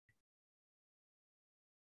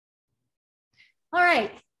All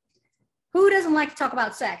right. Who doesn't like to talk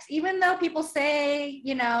about sex? Even though people say,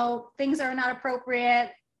 things are not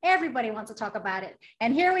appropriate, everybody wants to talk about it.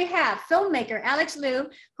 And here we have filmmaker Alex Liu,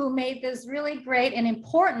 who made this really great and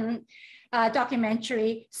important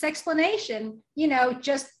documentary, Sexplanation,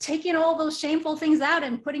 just taking all those shameful things out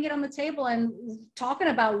and putting it on the table and talking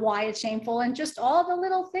about why it's shameful and just all the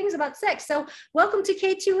little things about sex. So welcome to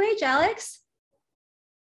K2H, Alex.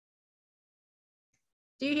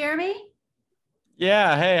 Do you hear me?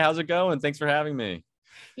 Yeah. Hey, how's it going? Thanks for having me.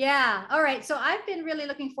 Yeah. All right. So I've been really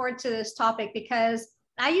looking forward to this topic because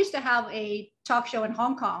I used to have a talk show in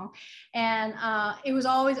Hong Kong, and it was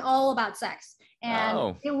always all about sex.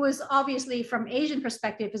 And it was obviously, from Asian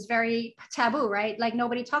perspective, is very taboo, right? Like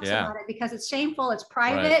nobody talks about it because it's shameful, it's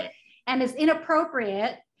private, and it's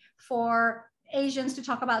inappropriate for Asians to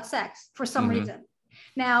talk about sex for some reason.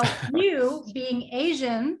 Now, you being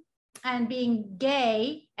Asian and being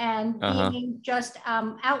gay and being just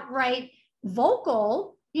outright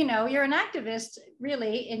vocal, you're an activist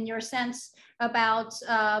really in your sense about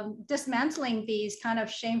dismantling these kind of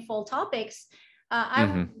shameful topics.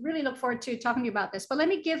 I really look forward to talking to you about this, but let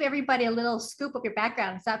me give everybody a little scoop of your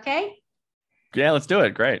background. Is that okay? Yeah, let's do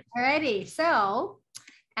it. Great. Alrighty. So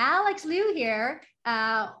Alex Liu here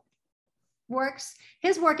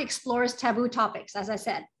his work explores taboo topics, as I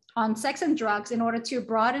said, on sex and drugs in order to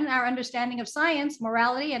broaden our understanding of science,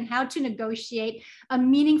 morality, and how to negotiate a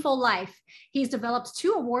meaningful life. He's developed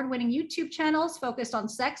 2 award-winning YouTube channels focused on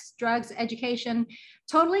sex, drugs, education,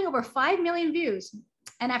 totaling over 5 million views.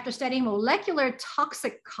 And after studying molecular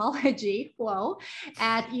toxicology,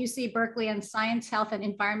 at UC Berkeley and science, health, and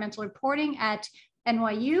environmental reporting at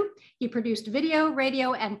NYU, he produced video,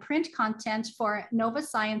 radio, and print content for Nova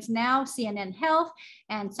Science Now, CNN Health,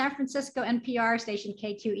 and San Francisco NPR station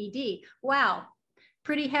KQED. Wow,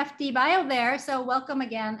 pretty hefty bio there. So welcome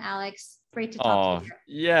again, Alex. Great to talk to you.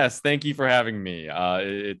 Yes, thank you for having me.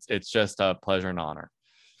 It's just a pleasure and honor.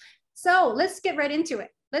 So let's get right into it.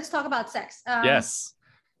 Let's talk about sex. Yes.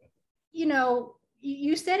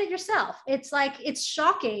 You said it yourself. It's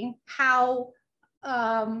shocking how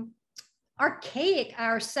archaic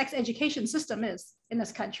our sex education system is in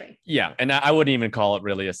this country. Yeah, and I wouldn't even call it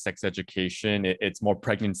really a sex education. It's more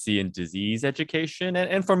pregnancy and disease education.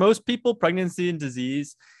 And for most people, pregnancy and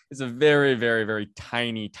disease is a very, very, very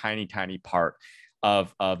tiny part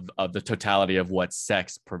of the totality of what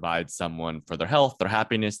sex provides someone for their health, their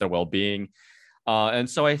happiness, their well-being. And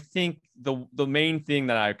so I think the main thing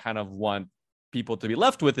that I kind of want people to be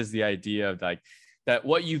left with is the idea of that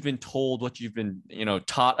what you've been told, what you've been,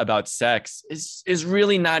 taught about sex is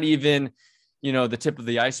really not even, the tip of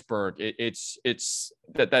the iceberg. It's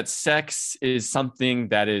that sex is something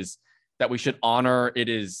that we should honor. It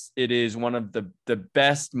is one of the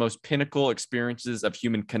best, most pinnacle experiences of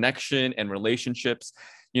human connection and relationships.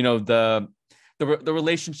 The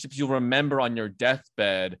relationships you'll remember on your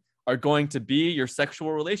deathbed are going to be your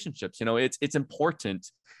sexual relationships. It's important.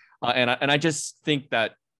 And I just think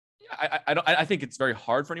that I think it's very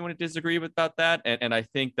hard for anyone to disagree about that. And I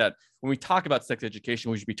think that when we talk about sex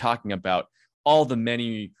education, we should be talking about all the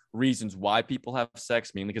many reasons why people have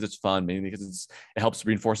sex, mainly because it's fun, mainly because it helps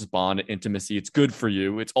reinforces bond, intimacy. It's good for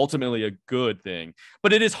you. It's ultimately a good thing,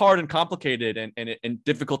 but it is hard and complicated and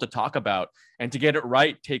difficult to talk about. And to get it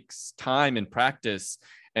right takes time and practice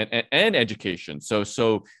and education.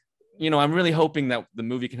 So, I'm really hoping that the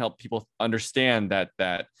movie can help people understand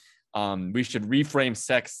that we should reframe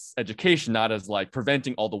sex education not as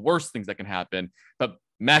preventing all the worst things that can happen, but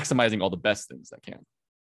maximizing all the best things that can.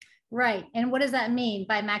 Right. And what does that mean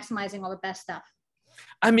by maximizing all the best stuff?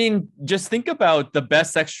 I mean, just think about the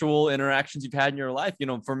best sexual interactions you've had in your life.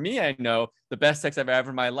 For me, I know the best sex I've ever had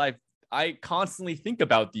in my life. I constantly think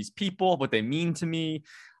about these people, what they mean to me.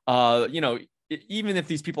 Even if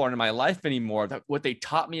these people aren't in my life anymore, what they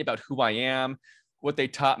taught me about who I am, what they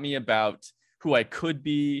taught me about who I could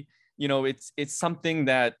be. It's something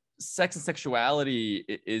that sex and sexuality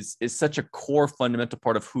is such a core fundamental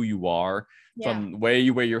part of who you are, from the way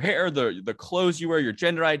you wear your hair, the clothes you wear, your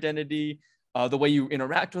gender identity, the way you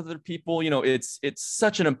interact with other people. It's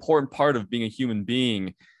such an important part of being a human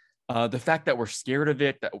being. The fact that we're scared of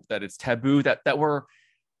it, that it's taboo, that we're,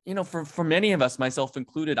 for many of us, myself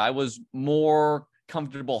included, I was more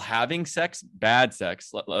comfortable having sex, bad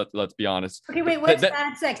sex. Let's be honest. Okay, wait, what's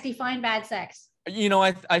bad sex? Define bad sex.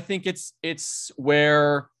 I think it's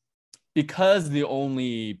where, because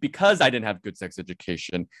I didn't have good sex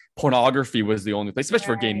education, pornography was the only place, especially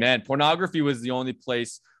for gay men. Pornography was the only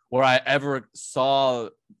place where I ever saw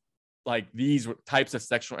like these types of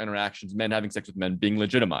sexual interactions, men having sex with men, being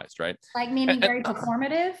legitimized, right? Like meaning very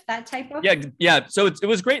performative, that type of. Yeah. So it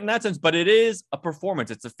was great in that sense, but it is a performance.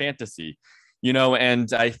 It's a fantasy,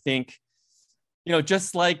 and I think,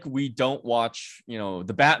 just like we don't watch,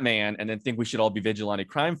 the Batman and then think we should all be vigilante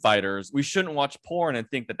crime fighters, we shouldn't watch porn and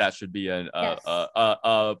think that should be an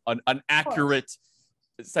accurate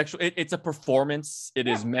sexual. It's a performance. It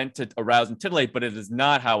is meant to arouse and titillate, but it is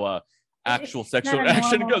not how a actual sexual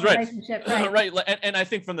action goes, right? Right. And I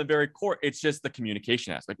think from the very core, it's just the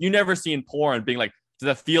communication aspect. You never see in porn being like, does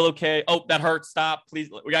that feel okay? Oh, that hurts. Stop, please.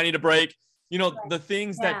 We gotta need a break. The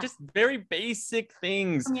things that just very basic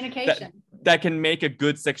things communication that can make a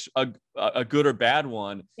good a good or bad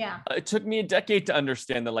one. Yeah. It took me a decade to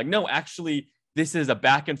understand that, like, no, actually, this is a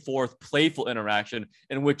back and forth, playful interaction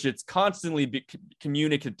in which it's constantly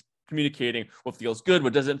communicating what feels good,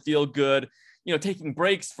 what doesn't feel good. Taking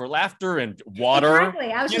breaks for laughter and water.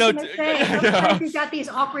 Exactly. I was just going to say, sometimes you've got these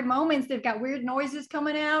awkward moments. They've got weird noises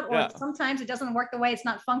coming out, or sometimes it doesn't work the way it's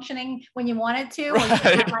not functioning when you want it to.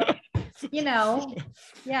 Right.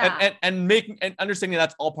 And understanding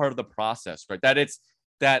that's all part of the process, right?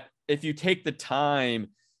 That if you take the time,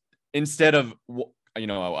 instead of,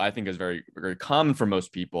 I think is very, very common for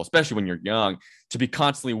most people, especially when you're young, to be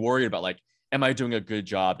constantly worried about, like, am I doing a good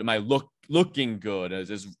job? Am I looking good?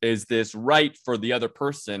 Is this right for the other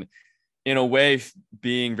person? In a way,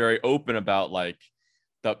 being very open about, like,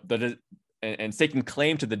 and staking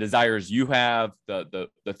claim to the desires you have, the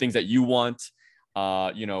things that you want.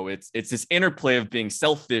 It's this interplay of being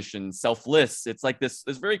selfish and selfless. It's like this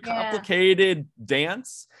very complicated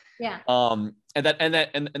dance. Yeah. And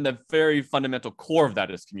the very fundamental core of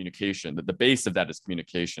that is communication. That the base of that is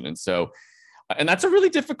communication. And so, and that's a really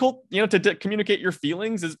difficult, to communicate your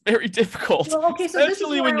feelings is very difficult. Well, okay, so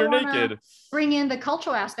especially when you're naked. Bring in the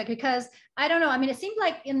cultural aspect, because I don't know. I mean, it seemed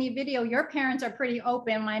like in the video, your parents are pretty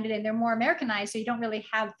open-minded and they're more Americanized, so you don't really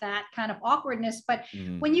have that kind of awkwardness. But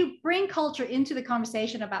when you bring culture into the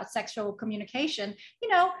conversation about sexual communication,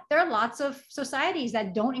 there are lots of societies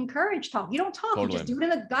that don't encourage talk. You don't talk, you just do it in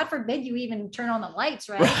the, God forbid you even turn on the lights,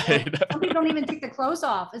 right? Some people don't even take the clothes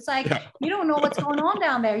off. It's like, you don't know what's going on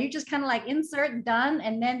down there. You just kind of like insert, done,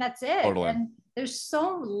 and then that's it. And there's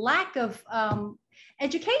so lack of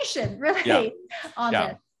education really on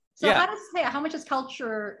this. So how much does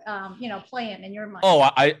culture, play in your mind? Oh,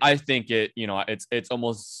 I think it's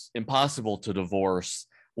almost impossible to divorce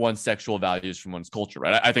one's sexual values from one's culture,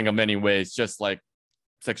 right? I think in many ways, just like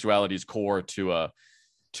sexuality is core to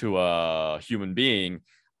a human being,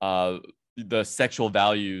 the sexual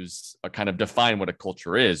values kind of define what a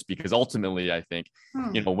culture is, because ultimately I think,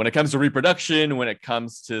 when it comes to reproduction, when it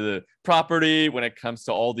comes to the property, when it comes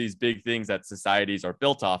to all these big things that societies are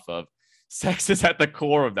built off of, sex is at the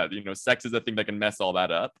core of that. Sex is the thing that can mess all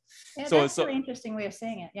that up. Yeah, that's a really interesting way of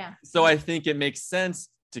saying it. Yeah. So I think it makes sense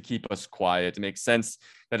to keep us quiet. It makes sense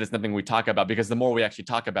that it's nothing we talk about, because the more we actually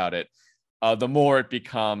talk about it, the more it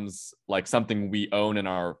becomes like something we own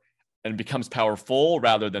and becomes powerful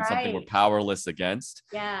rather than something we're powerless against.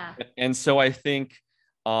 Yeah. And so I think,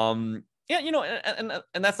 and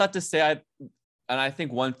that's not to say I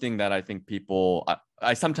think one thing that I think people,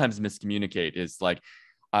 I sometimes miscommunicate is, like,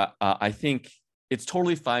 I think it's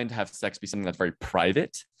totally fine to have sex be something that's very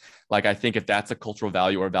private. Like, I think if that's a cultural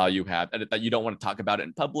value or value you have, that you don't want to talk about it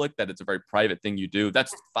in public, that it's a very private thing you do,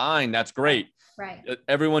 that's fine. That's great. Right.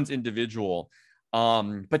 Everyone's individual.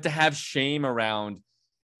 But to have shame around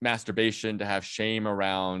masturbation, to have shame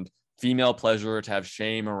around female pleasure, to have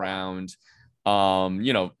shame around, all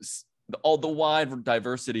the wide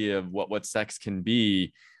diversity of what sex can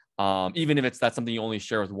be, even if that's something you only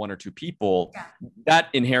share with one or two people, that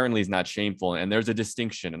inherently is not shameful. And there's a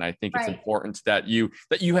distinction. And I think it's important that you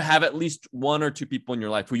have at least one or two people in your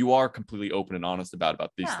life who you are completely open and honest about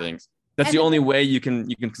these things. That's the only way you can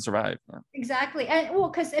survive. Yeah. Exactly. And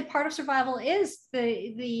because part of survival is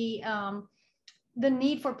the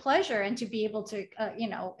need for pleasure and to be able to,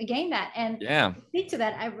 gain that. And to speak to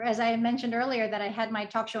that, as I mentioned earlier, that I had my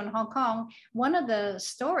talk show in Hong Kong, one of the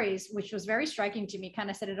stories, which was very striking to me, kind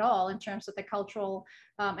of said it all in terms of the cultural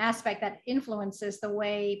aspect that influences the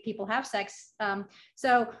way people have sex.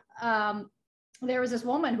 So there was this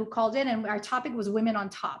woman who called in, and our topic was women on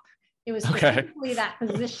top. It was specifically that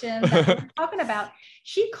position that we were talking about.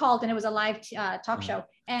 She called, and it was a live talk show.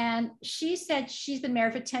 And she said she's been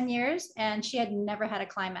married for 10 years and she had never had a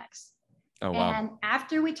climax. Oh, wow. And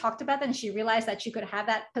after we talked about that, and she realized that she could have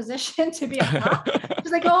that position to be a top,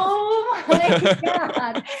 she's like, oh my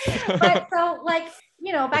God. But so, like,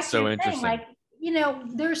 back to your thing, like,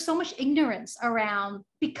 there's so much ignorance around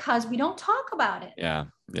because we don't talk about it. Yeah.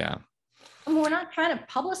 Yeah. I mean, we're not trying to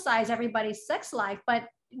publicize everybody's sex life, but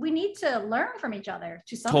we need to learn from each other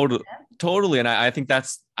to some Totally, extent. totally. And I think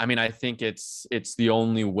that's, I mean, I think it's the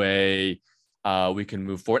only way we can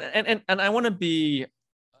move forward. And I want to be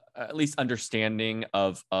at least understanding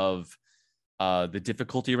of the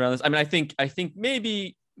difficulty around this. I mean, I think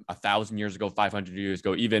maybe 1,000 years ago, 500 years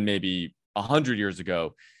ago, even maybe 100 years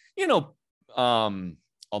ago, you know,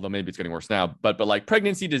 although maybe it's getting worse now, but like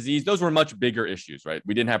pregnancy, disease, those were much bigger issues, right?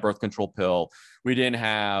 We didn't have birth control pill. We didn't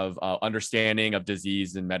have understanding of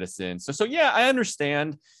disease and medicine. So yeah, I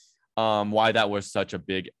understand why that was such a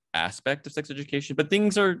big aspect of sex education, but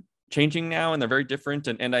things are changing now and they're very different.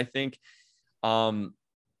 And I think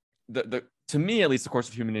the to me, at least, the course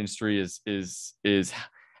of human history is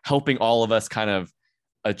helping all of us kind of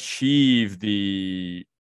achieve the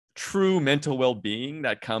true mental well-being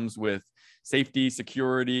that comes with safety,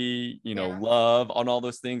 security, you know, love, on all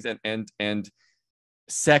those things. And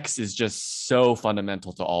sex is just so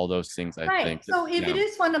fundamental to all those things, I think. So if it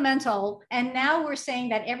is fundamental, and now we're saying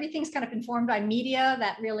that everything's kind of informed by media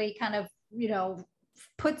that really kind of, you know,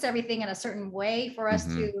 puts everything in a certain way for us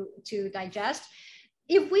to digest.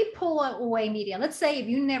 If we pull away media, let's say if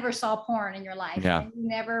you never saw porn in your life, and you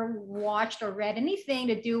never watched or read anything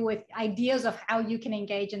to do with ideas of how you can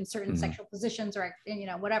engage in certain sexual positions or, you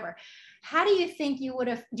know, whatever, how do you think you would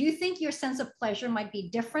have, do you think your sense of pleasure might be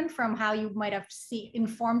different from how you might have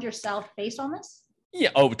informed yourself based on this? Yeah.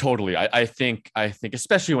 Oh, totally. I think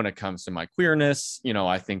especially when it comes to my queerness, you know,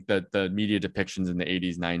 I think that the media depictions in the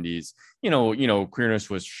 80s, 90s, you know, queerness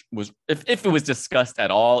was if it was discussed at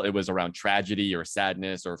all, it was around tragedy or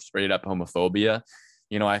sadness or straight up homophobia.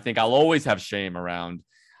 You know, I think I'll always have shame around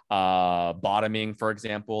bottoming, for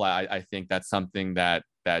example. I think that's something that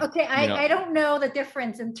okay, I don't know the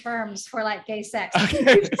difference in terms for like gay sex.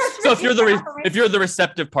 Okay. So if you're the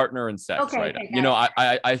receptive partner in sex, right? Okay, you know,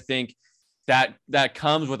 I think that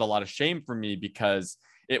comes with a lot of shame for me, because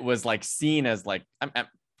it was like seen as like I'm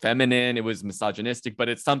feminine, it was misogynistic, but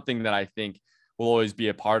it's something that I think will always be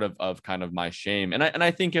a part of kind of my shame. And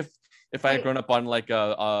I think if I had grown up on like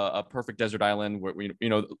a perfect desert island where we, you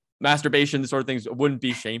know, masturbation sort of things wouldn't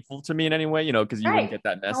be shameful to me in any way, you know, because you wouldn't get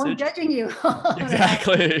that message. No, I'm judging you.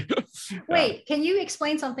 Exactly. Wait, can you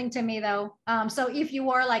explain something to me though? So if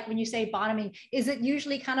you are like, when you say bottoming, is it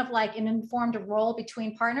usually kind of like an informed role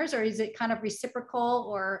between partners, or is it kind of reciprocal,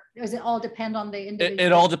 or does it all depend on the individual?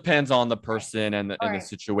 It all depends on the person and the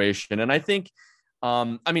situation. And I think,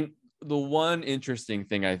 I mean, the one interesting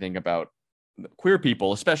thing I think about queer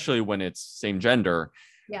people, especially when it's same gender,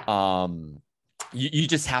 you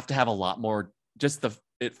just have to have a lot more,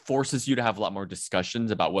 it forces you to have a lot more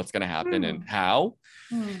discussions about what's going to happen and how,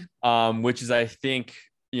 which is, I think,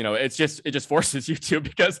 you know, it just forces you to,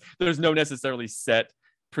 because there's no necessarily set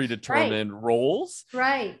predetermined roles.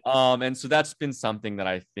 Right. And so that's been something that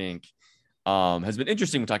I think has been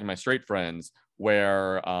interesting when talking to my straight friends,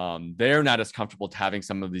 where they're not as comfortable having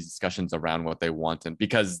some of these discussions around what they want, and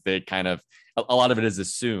because they kind of, a lot of it is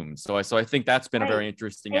assumed. So I think that's been a very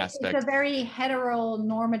interesting aspect. It's a very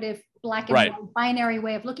heteronormative, black and white binary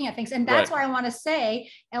way of looking at things. And that's why I want to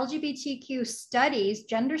say LGBTQ studies,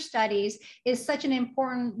 gender studies, is such an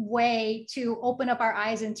important way to open up our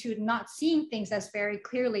eyes into not seeing things as very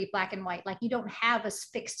clearly black and white. Like you don't have a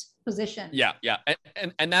fixed position. Yeah.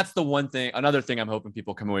 And that's the one thing, another thing I'm hoping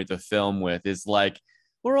people come away with the film with is like,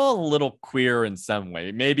 we're all a little queer in some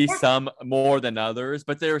way, maybe some more than others,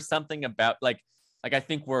 but there's something about like I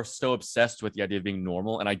think we're so obsessed with the idea of being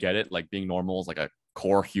normal. And I get it. Like being normal is like a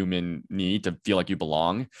core human need to feel like you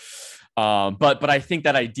belong. But I think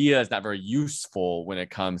that idea is not very useful when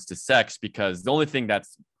it comes to sex, because the only thing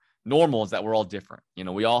that's normal is that we're all different. You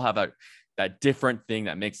know, we all have that different thing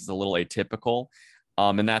that makes us a little atypical.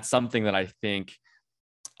 And that's something that I think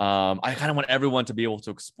I kind of want everyone to be able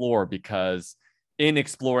to explore, because in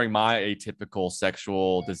exploring my atypical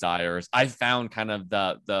sexual desires, I found kind of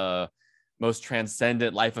the most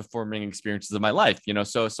transcendent, life-affirming experiences of my life. You know,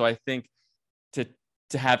 so I think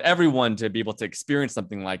to have everyone to be able to experience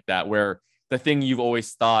something like that, where the thing you've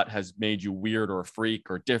always thought has made you weird or a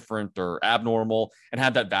freak or different or abnormal, and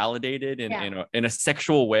have that validated in a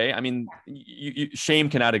sexual way. I mean, shame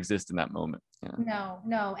cannot exist in that moment.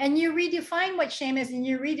 No. And you redefine what shame is, and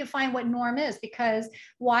you redefine what norm is, because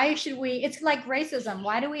why should we, it's like racism.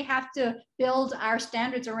 Why do we have to build our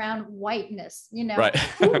standards around whiteness? You know,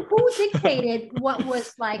 who dictated what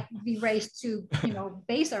was like the race to, you know,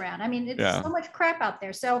 base around? I mean, it's so much crap out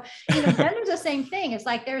there. So, you know, gender's the same thing. It's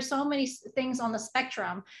like, there's so many things on the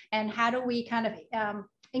spectrum, and how do we kind of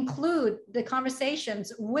include the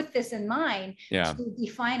conversations with this in mind Yeah. to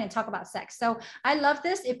define and talk about sex. So I love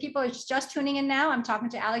this. If people are just tuning in now, I'm talking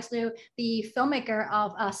to Alex Liu, the filmmaker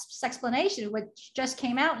of Sexplanation, which just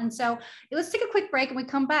came out. And so let's take a quick break, and we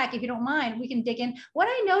come back. If you don't mind, we can dig in. What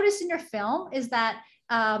I noticed in your film is that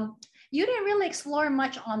you didn't really explore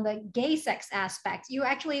much on the gay sex aspect. You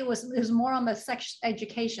actually, it was more on the sex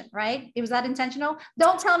education, right? Was that intentional?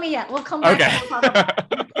 Don't tell me yet. We'll come back. Okay. And we'll talk about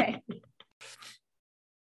it. Okay.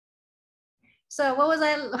 So what did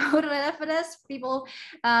I left for this? People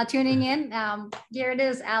tuning in. Here it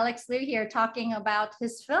is, Alex Liu here talking about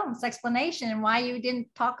his film, Sexplanation, and why you didn't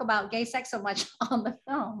talk about gay sex so much on the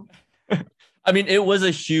film. I mean, it was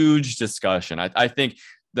a huge discussion. I think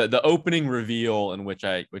the opening reveal in which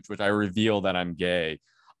I reveal that I'm gay,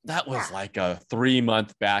 that was like a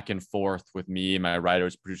 3-month back and forth with me and my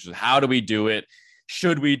writers, producers. How do we do it?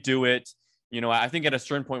 Should we do it? You know, I think at a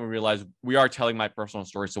certain point we realized we are telling my personal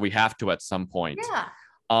story, so we have to at some point. Yeah.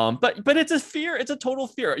 But it's a fear. It's a total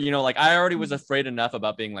fear. You know, like I already was afraid enough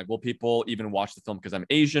about being like, will people even watch the film because I'm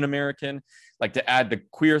Asian American? Like to add the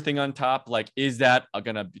queer thing on top, like, is that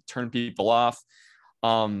gonna turn people off?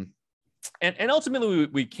 And ultimately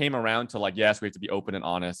we came around to like, yes, we have to be open and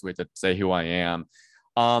honest. We have to say who I am.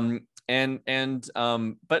 But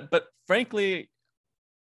frankly,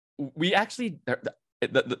 we actually,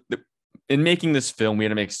 in making this film, we had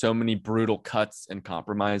to make so many brutal cuts and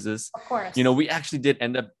compromises. Of course. You know, we actually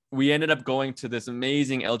ended up going to this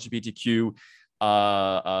amazing LGBTQ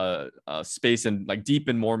space and like deep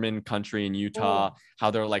in Mormon country in Utah,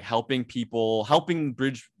 how they're like helping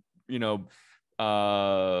bridge,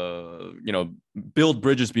 build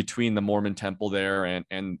bridges between the Mormon temple there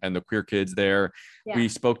and the queer kids there. Yeah. We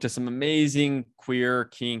spoke to some amazing queer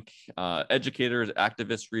kink educators,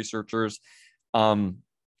 activists, researchers.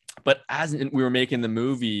 But as we were making the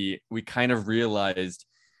movie, we kind of realized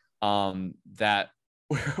that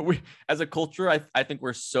we, as a culture, I think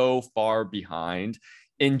we're so far behind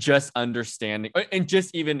in just understanding and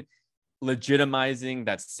just even legitimizing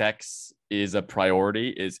that sex is a priority,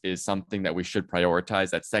 is something that we should prioritize,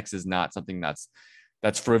 that sex is not something that's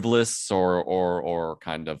frivolous or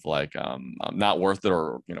kind of like not worth it,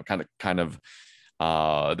 or kind of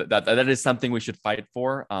that is something we should fight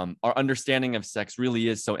for. Our understanding of sex really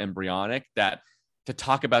is so embryonic that to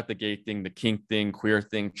talk about the gay thing, the kink thing, queer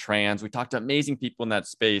thing, trans, we talked to amazing people in that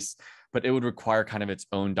space, but it would require kind of its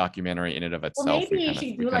own documentary in and of itself. Well, maybe you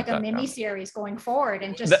should do like a mini series going forward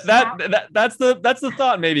and just that's the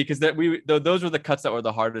thought, maybe, because those were the cuts that were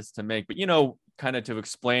the hardest to make. But kind of to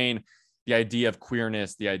explain the idea of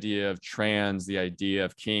queerness, the idea of trans, the idea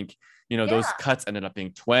of kink, those cuts ended up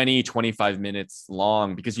being 20-25 minutes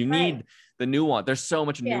long because you need the nuance. There's so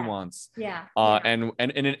much nuance. And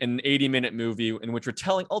in an 80-minute movie in which we're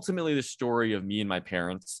telling ultimately the story of me and my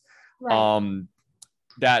parents,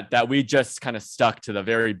 that we just kind of stuck to the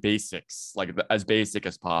very basics, like as basic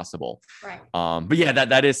as possible. Right. But yeah,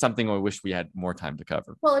 that is something I wish we had more time to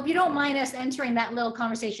cover. Well, if you don't mind us entering that little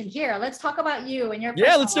conversation here, let's talk about you and your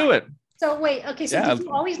let's do it. So wait, okay. So did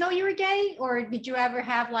you always know you were gay, or did you ever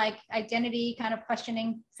have like identity kind of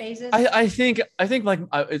questioning phases? I think like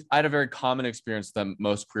I had a very common experience than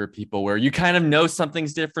most queer people, where you kind of know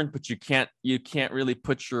something's different, but you can't really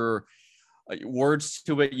put your words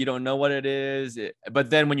to it. You don't know what it is.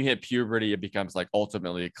 But then when you hit puberty, it becomes like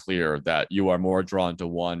ultimately clear that you are more drawn to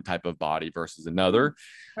one type of body versus another.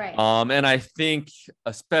 Right. And I think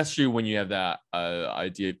especially when you have that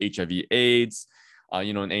idea of HIV/AIDS.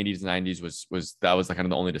 In the 80s and 90s was that was like kind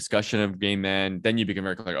of the only discussion of gay men. Then you become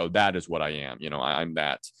very clear, like, oh, that is what I am. I'm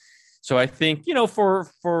that. So I think,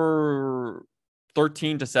 for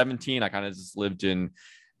 13 to 17, I kind of just lived in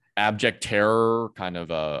abject terror, kind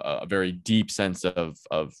of a very deep sense of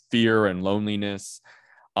fear and loneliness.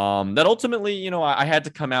 That ultimately, I had to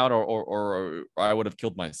come out or I would have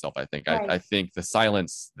killed myself. I think. Right. I think the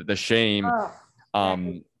silence, the shame,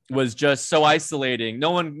 was just so isolating.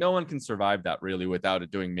 No one can survive that really without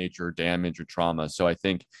it doing major damage or trauma. So I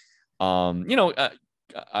think, I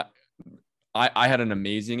had an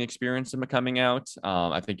amazing experience in coming out.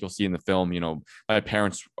 I think you'll see in the film, my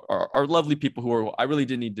parents are lovely people who I really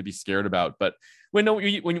didn't need to be scared about. But when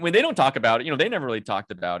they don't talk about it, they never really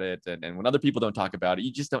talked about it. And when other people don't talk about it,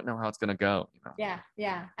 you just don't know how it's going to go. Yeah.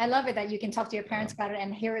 I love it that you can talk to your parents about it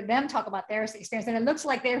and hear them talk about their experience. And it looks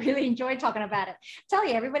like they really enjoyed talking about it. Tell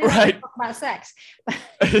you, everybody wants to talk about sex.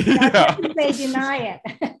 They deny it.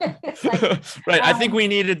 Right. I think we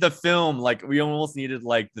needed the film, like we almost needed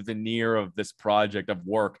like the veneer of this project of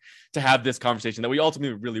work to have this conversation that we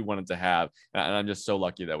ultimately really wanted to have. And I'm just so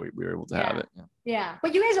lucky that we were able to have it. Yeah,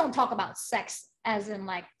 but you guys don't talk about sex as in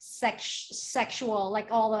like sexual, like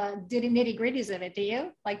all the nitty gritties of it, do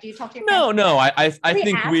you? Like, do you talk to your parents? No. I They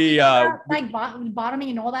think ask you we about like bottoming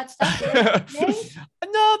and all that stuff.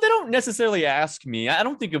 no, they don't necessarily ask me. I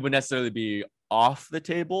don't think it would necessarily be off the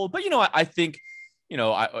table, but I think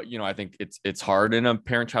I think it's hard in a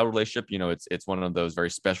parent-child relationship. It's one of those very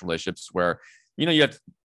special relationships where you have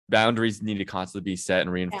boundaries need to constantly be set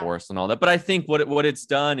and reinforced and all that. But I think what it's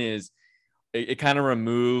done is it kind of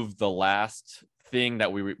removed the last thing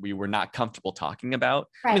that we were not comfortable talking about.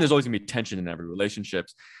 Right. I mean, there's always gonna be tension in every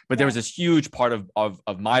relationships, but there was this huge part of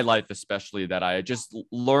my life, especially, that I just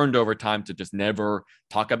learned over time to just never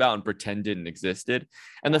talk about and pretend didn't existed.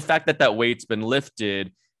 And the fact that weight's been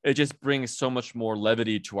lifted, it just brings so much more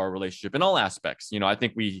levity to our relationship in all aspects. I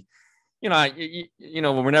think we,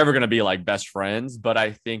 we're never going to be like best friends, but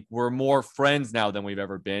I think we're more friends now than we've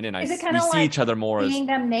ever been. And we see each other more as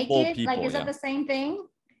them naked. People, like, is it the same thing?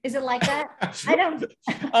 Is it like that? I don't.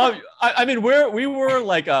 I mean, we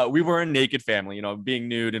were a naked family. Being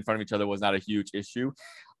nude in front of each other was not a huge issue.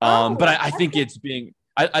 But I think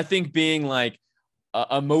I think being like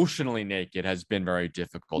emotionally naked has been very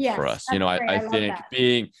difficult for us. I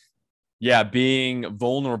think being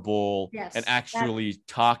vulnerable and actually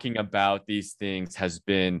talking about these things has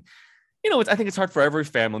been, I think it's hard for every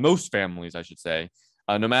family, most families, I should say,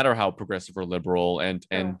 no matter how progressive or liberal, and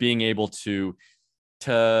being able to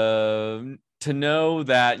know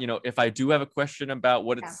that, if I do have a question about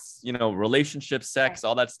what it's, relationship, sex,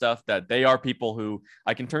 all that stuff, that they are people who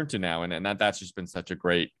I can turn to now. And that's just been such a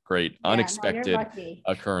great, unexpected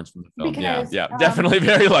occurrence from the film. Because, definitely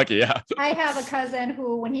very lucky. Yeah. I have a cousin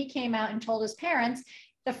who, when he came out and told his parents,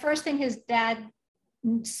 the first thing his dad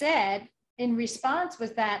said in response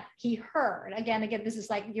was that he heard, again, this is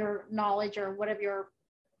like your knowledge or whatever your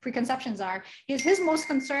preconceptions are. His most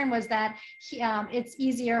concern was that it's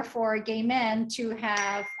easier for gay men to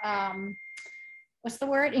have what's the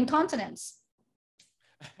word, incontinence.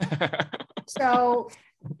 So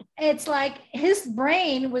it's like his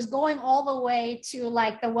brain was going all the way to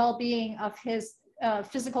like the well-being of his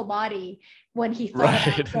physical body when he thought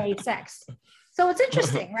about gay sex. So it's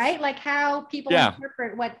interesting, right? Like how people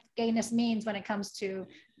interpret what gayness means when it comes to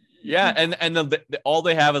and all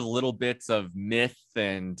they have is little bits of myth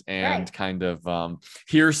and kind of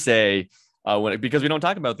hearsay because we don't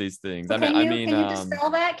talk about these things. So can you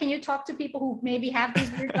dispel that? Can you talk to people who maybe have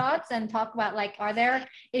these weird thoughts and talk about, like, are there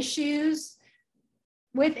issues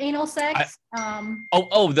with anal sex?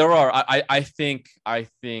 There are. I think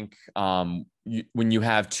when you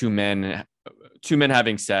have two men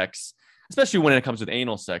having sex, especially when it comes with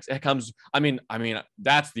anal sex, I mean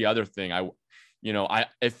that's the other thing.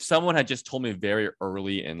 If someone had just told me very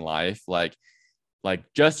early in life, like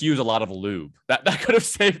just use a lot of lube, that could have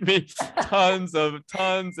saved me tons and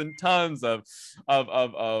tons of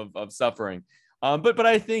suffering. But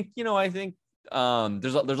I think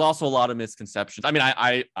there's also a lot of misconceptions. I mean,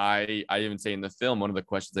 I even say in the film, one of the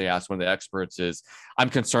questions they asked one of the experts is, I'm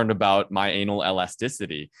concerned about my anal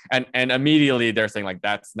elasticity, and immediately they're saying, like,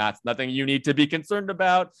 that's nothing you need to be concerned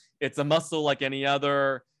about. It's a muscle like any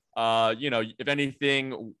other. If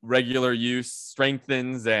anything, regular use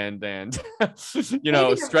strengthens and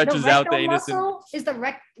stretches out the anus. Is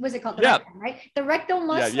was it called the rectum, right? The rectal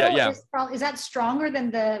muscle is that stronger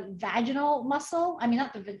than the vaginal muscle? I mean,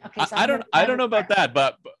 not the okay. So I don't know about that,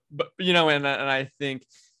 but and I think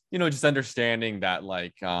just understanding that,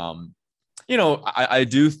 like, I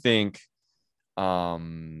do think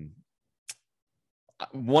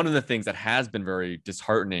one of the things that has been very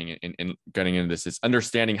disheartening in getting into this is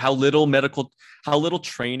understanding how little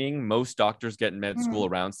training most doctors get in med school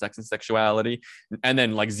around sex and sexuality, and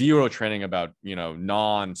then like zero training about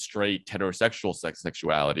non-straight heterosexual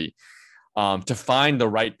sexuality, to find the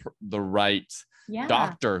right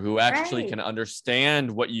doctor who actually can understand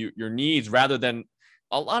what your needs, rather than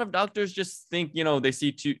a lot of doctors just think they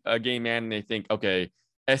see a gay man and they think, okay,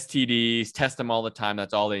 STDs, test them all the time,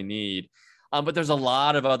 that's all they need. But there's a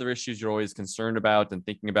lot of other issues you're always concerned about and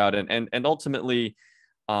thinking about, and ultimately,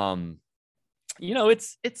 it's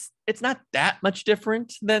not that much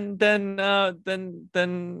different than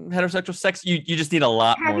heterosexual sex. You just need a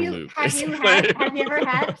lot more lube. Have you ever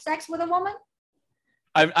had sex with a woman?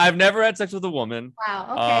 I've never had sex with a woman.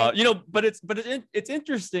 Wow. Okay. But it's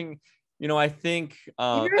interesting. I think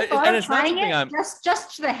have you ever thought of trying it?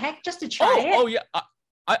 Just for the heck, just to try it. Oh yeah.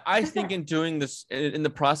 I think in doing this, in the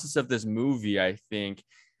process of this movie, I think,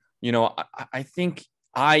 I think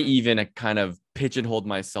I even kind of pigeonholed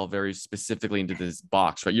myself very specifically into this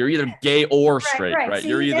box, right? You're either gay or straight, right? See,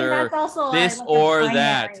 you're either this or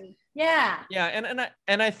that. Yeah. Yeah.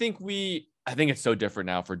 And I think we I think it's so different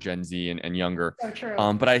now for Gen Z and younger. So true.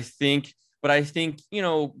 But I think,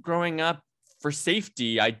 growing up for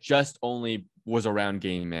safety, I just only was around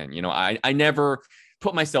gay men. I never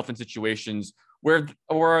put myself in situations where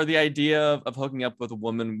the idea of hooking up with a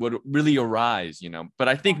woman would really arise. But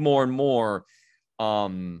I think more and more,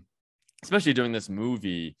 especially doing this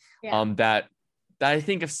movie, that I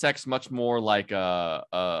think of sex much more like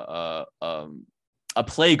a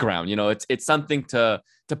playground. It's something to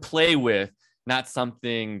play with, not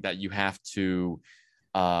something that you have to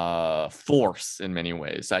force in many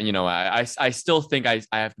ways. I still think I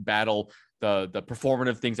have to battle the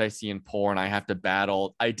performative things I see in porn. I have to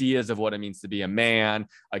battle ideas of what it means to be a man,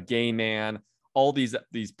 a gay man, all these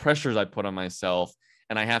pressures I put on myself,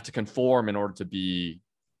 and I have to conform in order to be,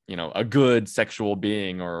 a good sexual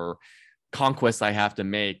being, or conquests I have to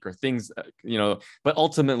make, or things, but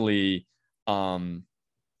ultimately, the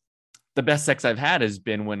best sex I've had has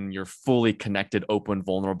been when you're fully connected, open,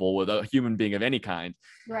 vulnerable with a human being of any kind.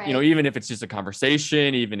 Right. Even if it's just a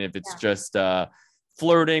conversation, even if it's just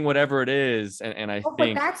flirting, whatever it is. And I think,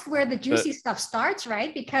 but that's where the juicy stuff starts,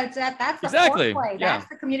 right? Because that's the exactly foreplay. That's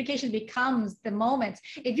the communication becomes the moment.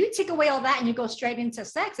 If you take away all that and you go straight into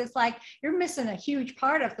sex, it's like you're missing a huge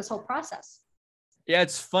part of this whole process. Yeah,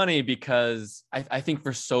 it's funny because I think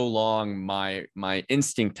for so long my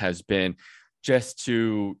instinct has been just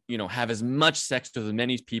to, have as much sex with as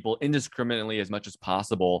many people indiscriminately as much as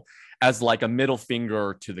possible, as like a middle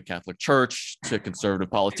finger to the Catholic Church, to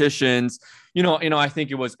conservative politicians. I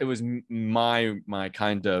think it was my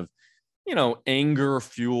kind of, anger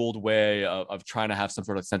fueled way of trying to have some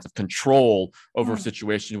sort of sense of control over a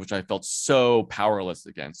situation which I felt so powerless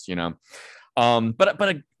against.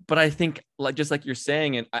 But I think, like, just like you're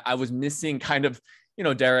saying, and I was missing kind of,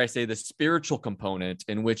 dare I say, the spiritual component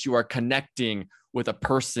in which you are connecting with a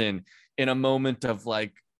person in a moment of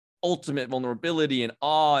like ultimate vulnerability and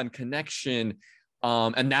awe and connection.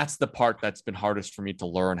 And that's the part that's been hardest for me to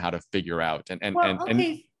learn how to figure out.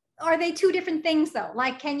 Are they two different things though?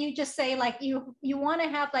 Like, can you just say like you want to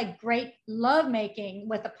have like great love making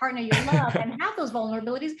with a partner you love and have those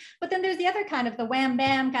vulnerabilities, but then there's the other kind of the wham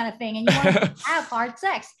bam kind of thing, and you want to have hard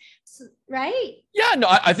sex, right? Yeah, no,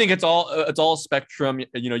 I think it's all spectrum.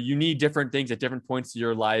 You need different things at different points of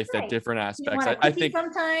your life, at different aspects. You want I think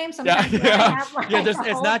sometimes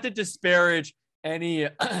Just not to disparage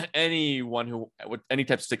anyone who with any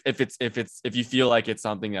type of sex, if you feel like it's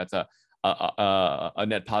something that's a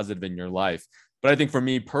net positive in your life. But I think for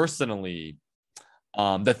me personally,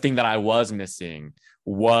 the thing that I was missing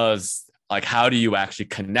was like, how do you actually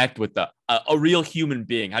connect with a real human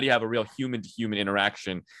being? How do you have a real human to human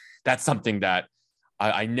interaction? That's something that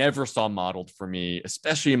I never saw modeled for me,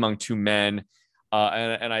 especially among two men.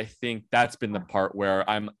 And I think that's been the part where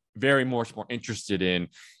I'm very much more interested in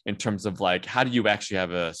terms of like, how do you actually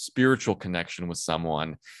have a spiritual connection with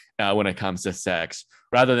someone when it comes to sex,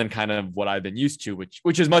 rather than kind of what I've been used to,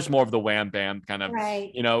 which is much more of the wham bam kind of,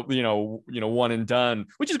 one and done,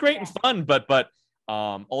 which is great and fun, but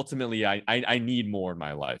ultimately I need more in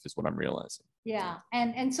my life, is what I'm realizing. Yeah,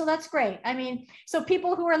 and so that's great. I mean, so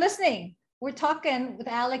people who are listening, we're talking with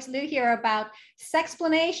Alex Liu here about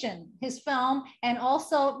Sexplanation, his film, and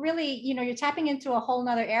also really, you're tapping into a whole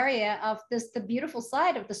nother area of the beautiful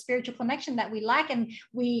side of the spiritual connection that we lack and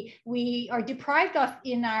we are deprived of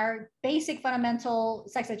in our basic fundamental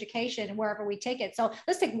sex education wherever we take it. So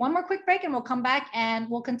let's take one more quick break and we'll come back and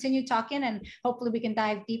we'll continue talking, and hopefully we can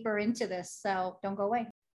dive deeper into this. So don't go away.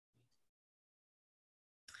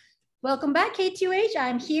 Welcome back, K2H.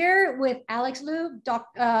 I'm here with Alex Liu,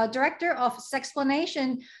 director of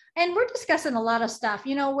Sexplanation, and we're discussing a lot of stuff,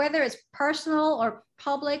 whether it's personal or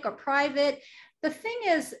public or private. The thing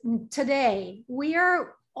is, today, we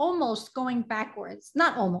are almost going backwards.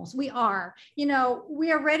 Not almost, we are.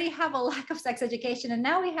 We already have a lack of sex education, and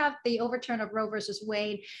now we have the overturn of Roe versus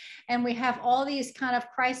Wade, and we have all these kind of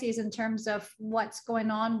crises in terms of what's going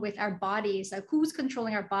on with our bodies, like who's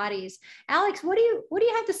controlling our bodies. Alex, what do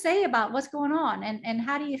you have to say about what's going on, and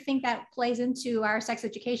how do you think that plays into our sex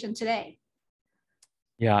education today?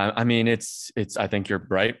 Yeah, I mean, I think you're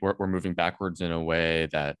right. We're moving backwards in a way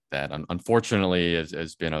that unfortunately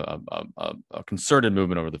has been a concerted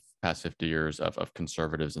movement over the past 50 years of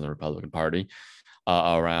conservatives in the Republican Party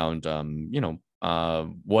around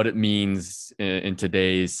what it means in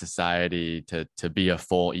today's society to be a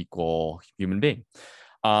full, equal human being.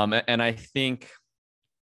 And I think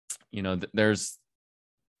there's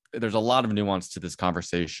a lot of nuance to this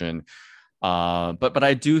conversation. But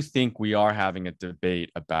I do think we are having a debate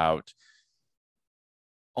about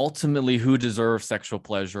ultimately who deserves sexual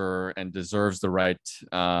pleasure and deserves the right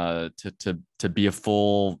to be a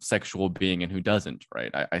full sexual being and who doesn't,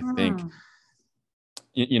 right? I think,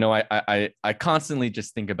 I constantly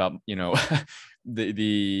just think about,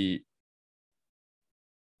 the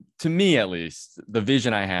to me at least, the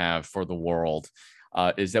vision I have for the world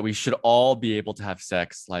is that we should all be able to have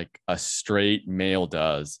sex like a straight male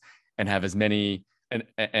does, and have as many,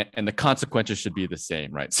 and the consequences should be the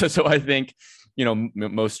same, right? So I think,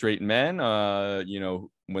 most straight men,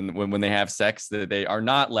 when they have sex, they are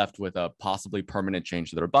not left with a possibly permanent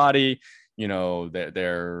change to their body. They're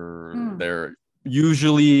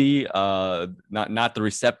usually not the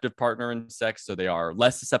receptive partner in sex, so they are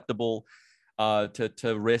less susceptible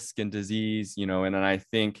to risk and disease, and I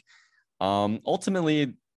think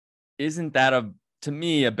ultimately, isn't that to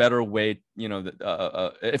me a better way,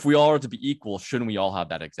 if we all are to be equal, shouldn't we all have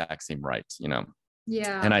that exact same right,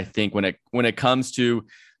 Yeah. And I think when it comes to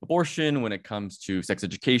abortion, when it comes to sex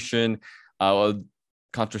education,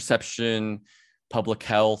 contraception, public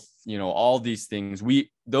health, all these things,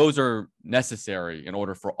 those are necessary in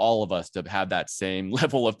order for all of us to have that same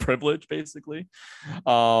level of privilege, basically.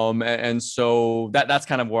 And so that's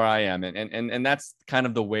kind of where I am, and that's kind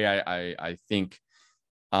of the way I think,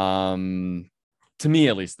 to me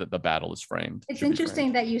at least, that the battle is framed. It's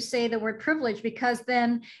interesting that you say the word privilege, because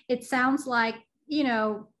then it sounds like,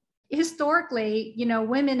 historically,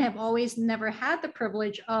 women have always never had the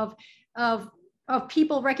privilege of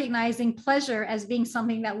people recognizing pleasure as being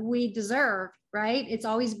something that we deserve, right? It's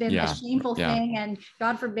always been a shameful thing, and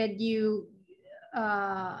God forbid you,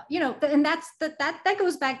 and that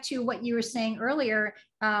goes back to what you were saying earlier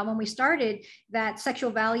when we started, that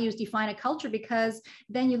sexual values define a culture, because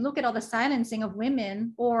then you look at all the silencing of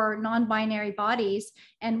women or non-binary bodies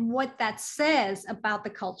and what that says about the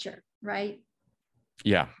culture, right?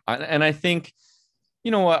 Yeah, and I think,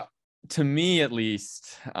 what, to me at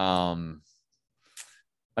least, I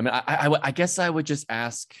mean, I guess I would just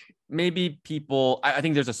ask maybe people. I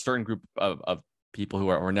think there's a certain group of people who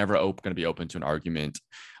are never going to be open to an argument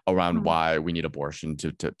around why we need abortion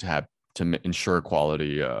to ensure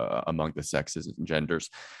equality among the sexes and genders.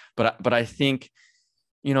 But I think,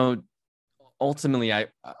 ultimately,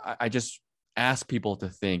 I just ask people to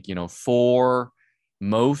think, for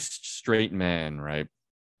most straight men, right,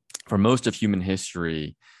 for most of human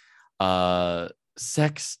history,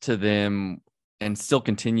 sex to them, and still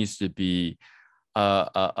continues to be,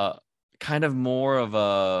 a kind of more of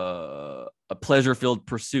a pleasure-filled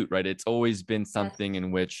pursuit, right? It's always been something in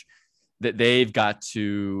which that they kind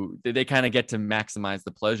of get to maximize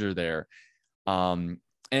the pleasure there. And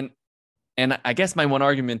I guess my one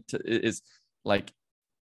argument is, like,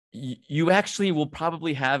 you actually will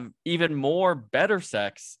probably have even more better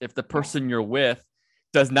sex if the person you're with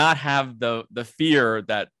does not have the fear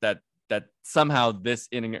that somehow this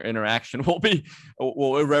interaction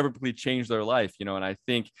will irrevocably change their life, and I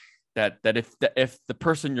think that if the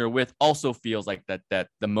person you're with also feels like that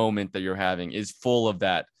the moment that you're having is full of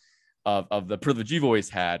that of the privilege you've always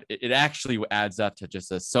had, it actually adds up to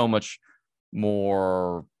just so much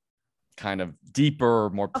more kind of deeper,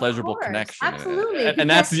 more pleasurable connection. Absolutely. And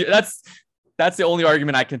that's the only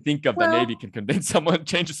argument I can think of that maybe can convince someone,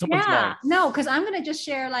 change someone's mind. No, because I'm going to just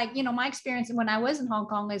share, like, my experience when I was in Hong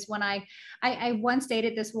Kong is when I once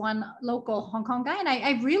dated this one local Hong Kong guy, and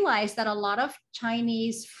I realized that a lot of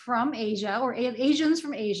Chinese from Asia, or Asians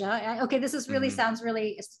from Asia, okay, this is really sounds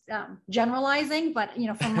really generalizing, but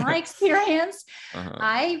from my experience,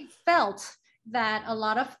 I felt that a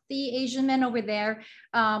lot of the Asian men over there,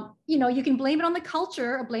 you can blame it on the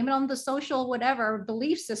culture or blame it on the social whatever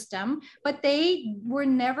belief system, but they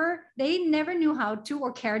never knew how to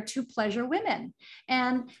or cared to pleasure women.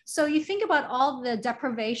 And so you think about all the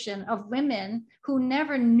deprivation of women who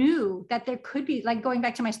never knew that there could be, like going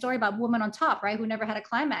back to my story about Woman on Top, right, who never had a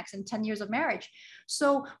climax in 10 years of marriage.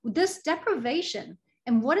 So this deprivation,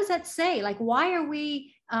 and what does that say? Like, why are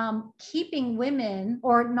we keeping women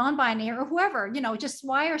or non-binary or whoever, just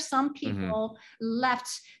why are some people left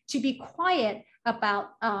to be quiet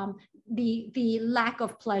about the lack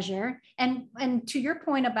of pleasure? And to your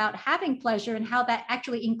point about having pleasure and how that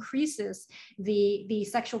actually increases the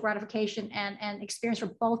sexual gratification and experience for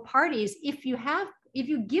both parties, if you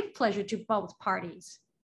give pleasure to both parties.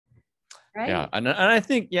 Right. Yeah, and I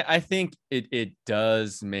think it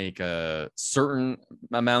does make a certain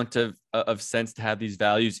amount of sense to have these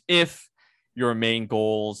values if your main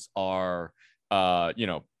goals are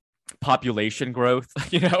population growth,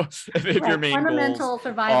 if your main fundamental goals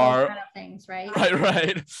survival are kind of things,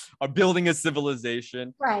 right, are building a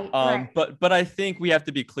civilization, right. But I think we have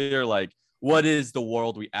to be clear, like, what is the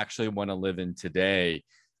world we actually want to live in today?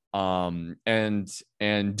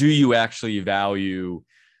 and do you actually value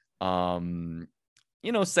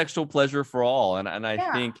sexual pleasure for all? And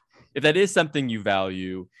I think if that is something you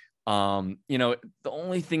value, the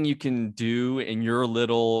only thing you can do in your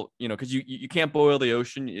little, because you can't boil the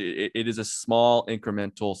ocean. It is a small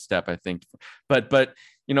incremental step, I think. But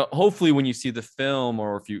hopefully when you see the film,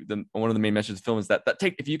 or one of the main messages of the film is that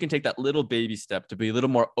if you can take that little baby step to be a little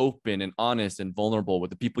more open and honest and vulnerable with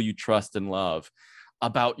the people you trust and love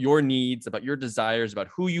about your needs, about your desires, about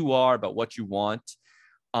who you are, about what you want.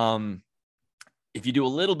 If you do a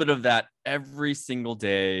little bit of that every single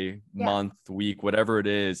day, month, week, whatever it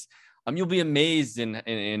is, you'll be amazed.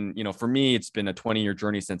 For me, it's been a 20-year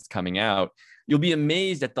journey since coming out. You'll be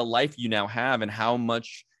amazed at the life you now have and how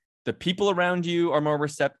much the people around you are more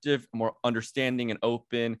receptive, more understanding and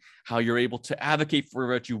open, how you're able to advocate for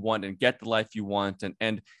what you want and get the life you want.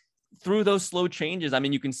 And through those slow changes, I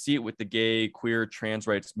mean, you can see it with the gay, queer, trans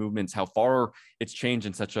rights movements, how far it's changed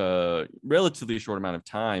in such a relatively short amount of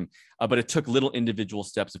time. But it took little individual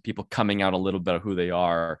steps of people coming out a little bit of who they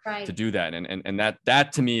are to do that. And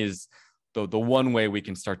that to me is the one way we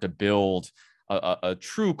can start to build a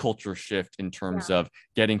true culture shift in terms of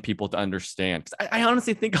getting people to understand. I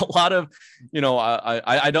honestly think a lot of,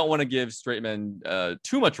 I don't want to give straight men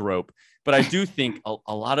too much rope, but I do think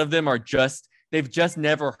a lot of them are they've just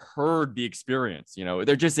never heard the experience.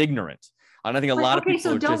 They're just ignorant. And I think a lot of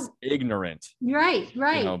people are just ignorant. Right.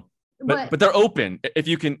 But they're open if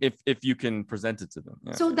you can present it to them.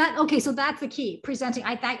 Yeah. So that's the key, presenting.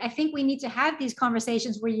 I think we need to have these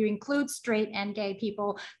conversations where you include straight and gay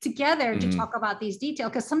people together to talk about these details,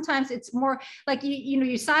 because sometimes it's more like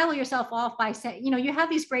you silo yourself off by saying, you have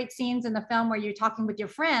these great scenes in the film where you're talking with your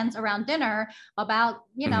friends around dinner about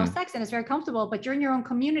sex, and it's very comfortable, but you're in your own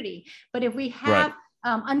community. But if we have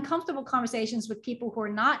uncomfortable conversations with people who are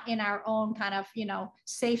not in our own kind of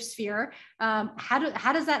safe sphere, how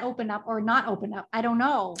does that open up or not open up? I don't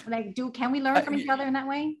know. Can we learn from each other in that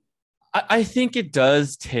way? I think it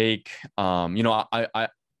does take I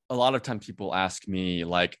a lot of times people ask me,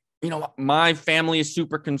 like, my family is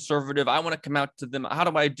super conservative, I want to come out to them, how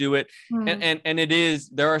do I do it? And it is,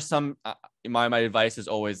 there are some my advice is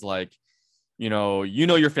always like,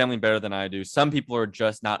 your family better than I do. Some people are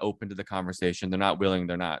just not open to the conversation. They're not willing.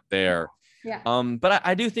 They're not there. Yeah. But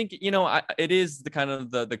I do think, it is the kind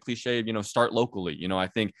of the cliche, start locally. I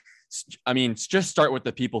think, just start with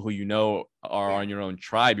the people who are on your own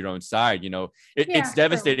tribe, your own side. It's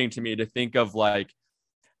devastating to me to think of like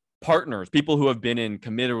partners, people who have been in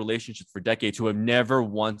committed relationships for decades, who have never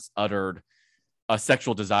once uttered a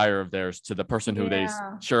sexual desire of theirs to the person who they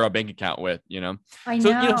share a bank account with, I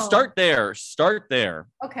know. Start there.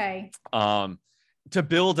 Okay. To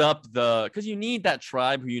build up because you need that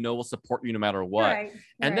tribe who will support you no matter what.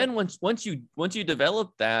 And then once you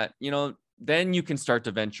develop that, then you can start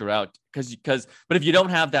to venture out, but if you don't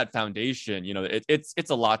have that foundation, it's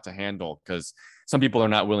a lot to handle, because some people are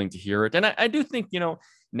not willing to hear it. And I do think,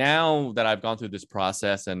 now that I've gone through this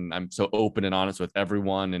process and I'm so open and honest with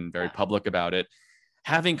everyone and very public about it,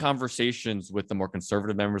 having conversations with the more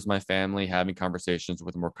conservative members of my family, having conversations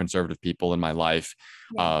with more conservative people in my life,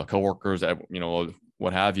 coworkers,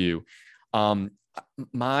 what have you.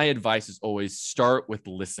 My advice is always start with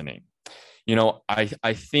listening.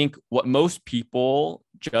 I think what most people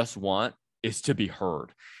just want is to be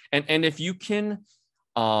heard. And if you can,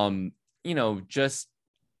 just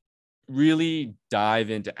really dive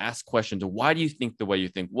into, ask questions. Why do you think the way you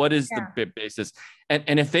think? What is the basis?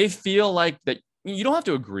 And if they feel like that, you don't have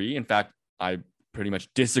to agree. In fact, I pretty much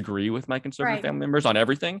disagree with my conservative family members on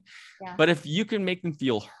everything. But if you can make them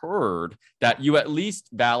feel heard, that you at least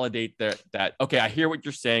validate that, okay, I hear what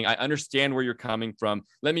you're saying. I understand where you're coming from.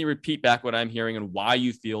 Let me repeat back what I'm hearing and why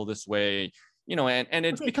you feel this way. And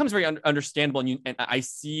it becomes very understandable. And I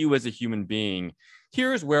see you as a human being.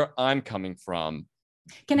 Here's where I'm coming from.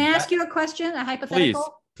 Can I ask you a question, a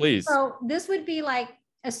hypothetical? Please. So this would be like,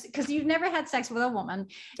 because you've never had sex with a woman,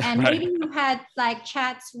 and maybe you've had like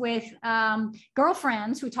chats with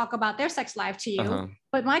girlfriends who talk about their sex life to you.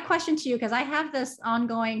 But my question to you, because I have this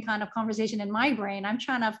ongoing kind of conversation in my brain,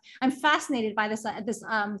 I'm fascinated by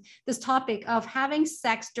this topic of having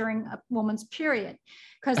sex during a woman's period,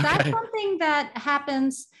 because that's something that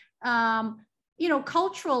happens.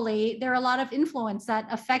 Culturally, there are a lot of influence that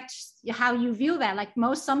affects how you view that. Like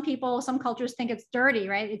some cultures think it's dirty,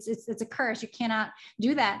 right? It's a curse. You cannot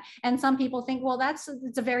do that. And some people think, well,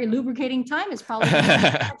 it's a very lubricating time. It's probably,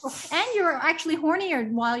 and you're actually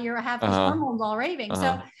hornier while you're having hormones all raving.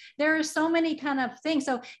 So there are so many kind of things.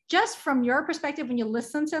 So just from your perspective, when you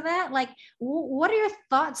listen to that, like, what are your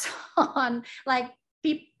thoughts on like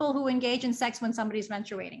people who engage in sex when somebody's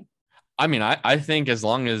menstruating? I mean, I think as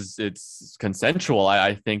long as it's consensual,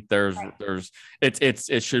 I think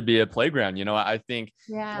it should be a playground. I think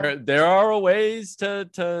there are ways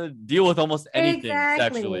to deal with almost anything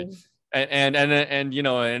sexually, and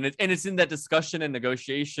it's in that discussion and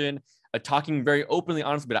negotiation, talking very openly,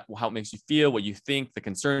 honestly about how it makes you feel, what you think, the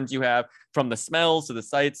concerns you have, from the smells to the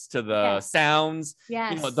sights to the sounds.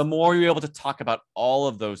 The more you're able to talk about all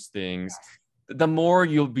of those things, the more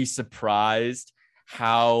you'll be surprised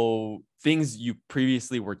how things you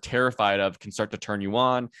previously were terrified of can start to turn you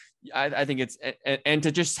on. I think it's, and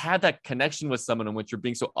to just have that connection with someone in which you're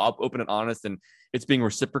being so open and honest and it's being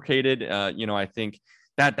reciprocated. I think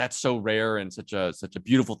that's so rare and such a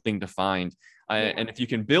beautiful thing to find. And if you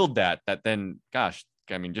can build that then, gosh,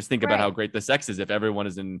 I mean, just think about how great the sex is if everyone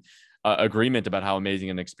is in agreement about how amazing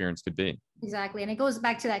an experience could be. Exactly. And it goes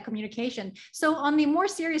back to that communication. So on the more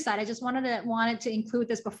serious side, I just wanted to include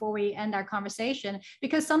this before we end our conversation,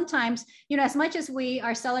 because sometimes, as much as we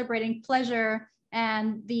are celebrating pleasure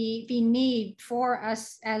and the need for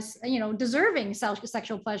us as, deserving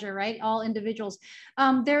sexual pleasure, right? All individuals.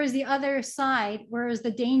 There is the other side, whereas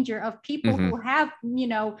the danger of people who have,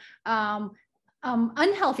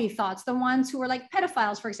 unhealthy thoughts, the ones who are like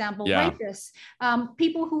pedophiles, for example, rapists,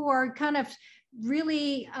 people who are kind of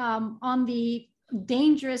really on the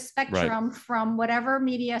dangerous spectrum from whatever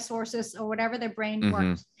media sources or whatever their brain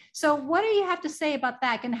works. So what do you have to say about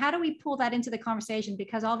that? And how do we pull that into the conversation?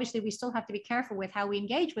 Because obviously we still have to be careful with how we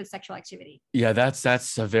engage with sexual activity. Yeah,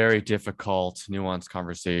 that's a very difficult, nuanced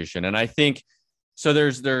conversation. And I think, so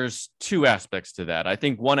there's two aspects to that. I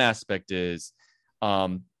think one aspect is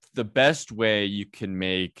the best way you can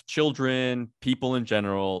make children, people in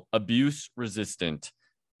general, abuse resistant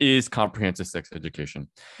is comprehensive sex education.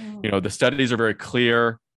 The studies are very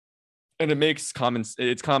clear, and it's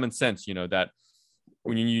common sense, that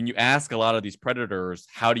when you ask a lot of these predators,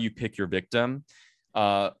 how do you pick your victim?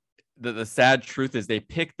 The sad truth is they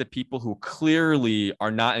pick the people who clearly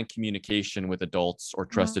are not in communication with adults or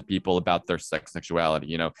trusted people about their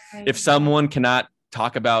sexuality. If someone cannot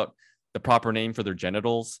talk about the proper name for their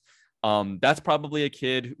genitals, that's probably a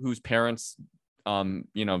kid whose parents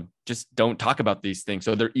just don't talk about these things,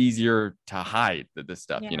 so they're easier to hide this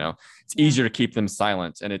stuff. It's easier to keep them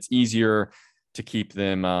silent, and it's easier to keep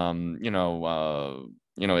them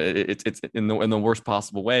it's in the worst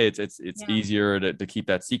possible way. It's easier to keep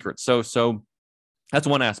that secret. So that's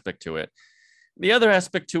one aspect to it. The other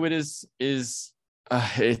aspect to it is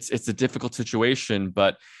it's a difficult situation,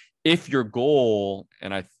 but if your goal,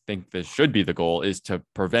 and I think this should be the goal, is to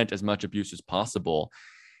prevent as much abuse as possible,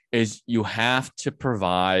 is you have to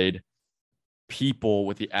provide people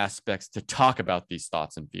with the aspects to talk about these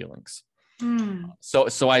thoughts and feelings.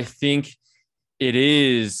 So I think it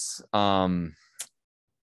is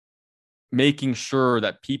making sure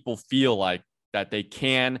that people feel like that they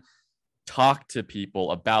can talk to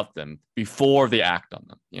people about them before they act on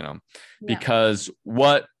them, because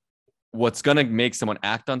what's going to make someone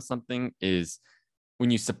act on something is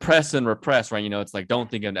when you suppress and repress, right? It's like,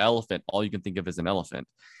 don't think of an elephant. All you can think of is an elephant.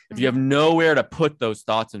 If you have nowhere to put those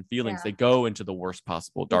thoughts and feelings, they go into the worst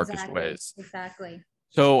possible, darkest ways. Exactly.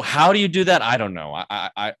 So how do you do that? I don't know.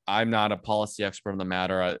 I'm not a policy expert on the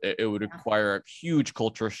matter. It would require a huge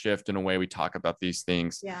culture shift in a way we talk about these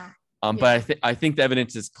things. But I think the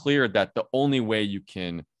evidence is clear that the only way you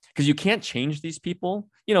can, because you can't change these people,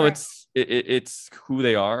 it's who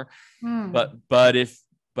they are. But if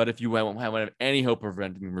you have any hope of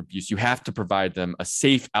preventing abuse, you have to provide them a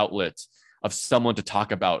safe outlet of someone to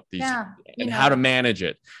talk about these and how to manage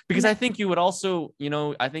it. Because I think you would also,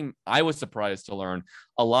 I think I was surprised to learn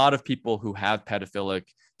a lot of people who have pedophilic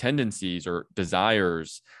tendencies or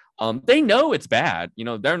desires, they know it's bad.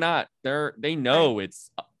 They know it's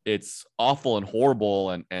awful and horrible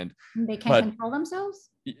and they can't control themselves.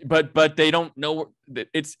 But they don't know that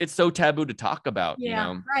it's so taboo to talk about.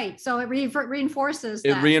 Right. So it reinforces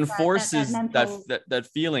that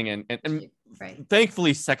feeling and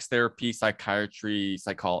thankfully sex therapy, psychiatry,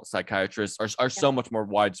 psychiatrists are so much more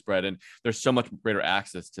widespread, and there's so much greater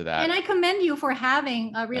access to that. And I commend you for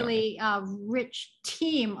having a really rich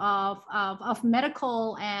team of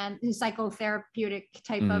medical and psychotherapeutic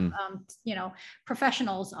type of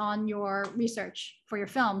professionals on your research for your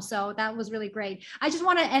film. So that was really great. I just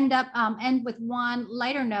want to end with one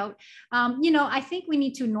lighter note. I think we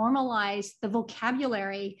need to normalize the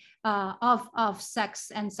vocabulary of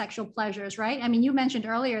sex and sexual pleasures, right? I mean, you mentioned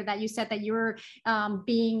earlier that you said that you were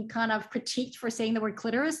being kind of critiqued for saying the word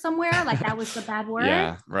clitoris somewhere, like that was the bad word.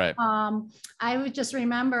 Yeah, right. I would just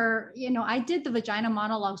remember, I did the vagina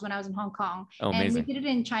monologues when I was in Hong Kong, and amazing. we did it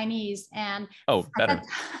in Chinese. And better.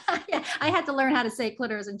 I had to learn how to say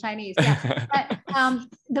clitoris in Chinese. Yeah, but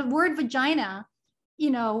the word vagina,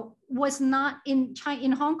 was not in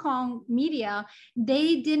Hong Kong media.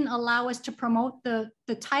 They didn't allow us to promote the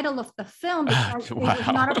title of the film because wow. it was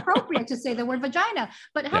not appropriate to say the word vagina.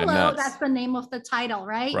 But hello, that's the name of the title,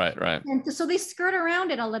 right? Right. And so they skirt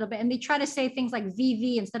around it a little bit, and they try to say things like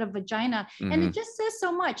VV instead of vagina. Mm-hmm. And it just says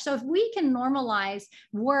so much. So if we can normalize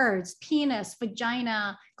words, penis,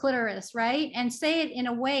 vagina, clitoris, right? And say it in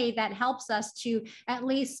a way that helps us to at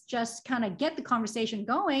least just kind of get the conversation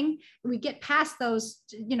going, we get past those,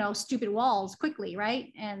 stupid walls quickly,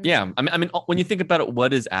 right? And yeah, I mean, when you think about it,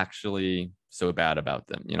 what is actually so bad about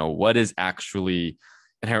them? What is actually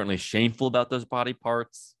inherently shameful about those body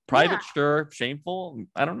parts? Private, sure. Shameful,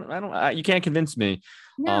 I don't know. You can't convince me.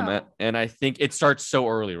 No. And I think it starts so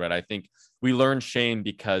early, right? I think we learn shame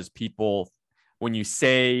because people, when you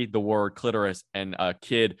say the word clitoris and a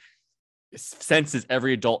kid senses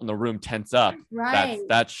every adult in the room tense up, right?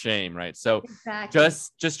 That's shame, right? So exactly.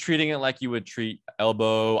 just treating it like you would treat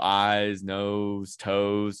elbow, eyes, nose,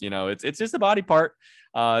 toes, it's just a body part.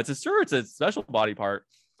 It's a special body part.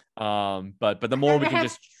 But the more we can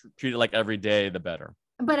just treat it like every day, the better.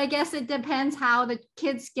 But I guess it depends how the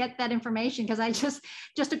kids get that information. Because I just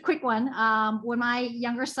a quick one. When my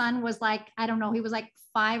younger son was like, I don't know, he was like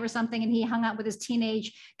 5 or something, and he hung out with his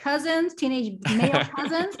teenage male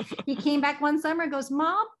cousins. He came back one summer and goes,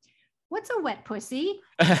 Mom, what's a wet pussy?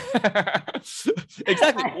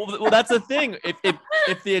 Exactly. Well, that's the thing.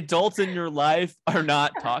 If the adults in your life are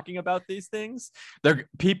not talking about these things,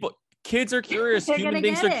 kids are curious. Human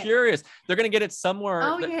beings are curious. They're going to get it somewhere.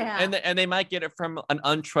 Oh, yeah. And they might get it from an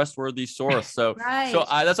untrustworthy source. So, right.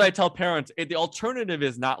 That's why I tell parents, the alternative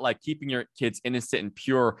is not like keeping your kids innocent and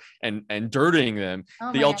pure and dirtying them.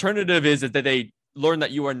 The alternative is that they learn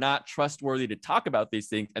that you are not trustworthy to talk about these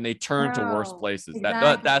things, and they turn to worse places.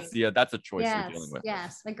 Exactly. That's a choice you're dealing with.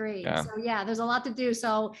 Yes, agreed. Yeah. So there's a lot to do.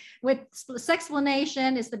 So with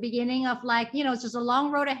Sexplanation, it's the beginning of it's just a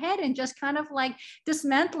long road ahead, and just kind of like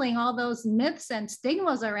dismantling all those myths and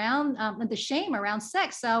stigmas around and the shame around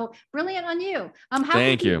sex. So brilliant on you. How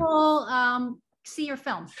can people see your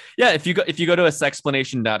film? Yeah, if you go to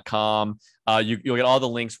sexplanation.com, you'll get all the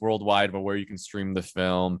links worldwide about where you can stream the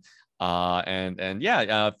film.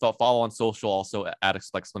 Follow on social also at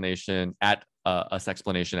Sexplanation, at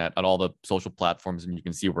Sexplanation at all the social platforms, and you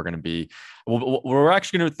can see where we're going to be. We're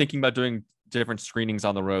actually going to be thinking about doing different screenings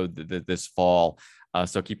on the road this fall.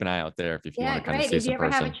 So keep an eye out there if you want to kind of see some person. If you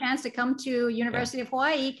ever have a chance to come to University of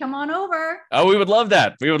Hawaii, come on over. Oh, we would love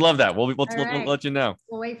that. We'll let you know.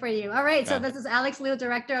 We'll wait for you. All right. So this is Alex Liu,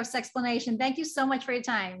 director of Sexplanation. Thank you so much for your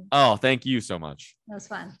time. Oh, thank you so much. That was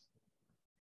fun.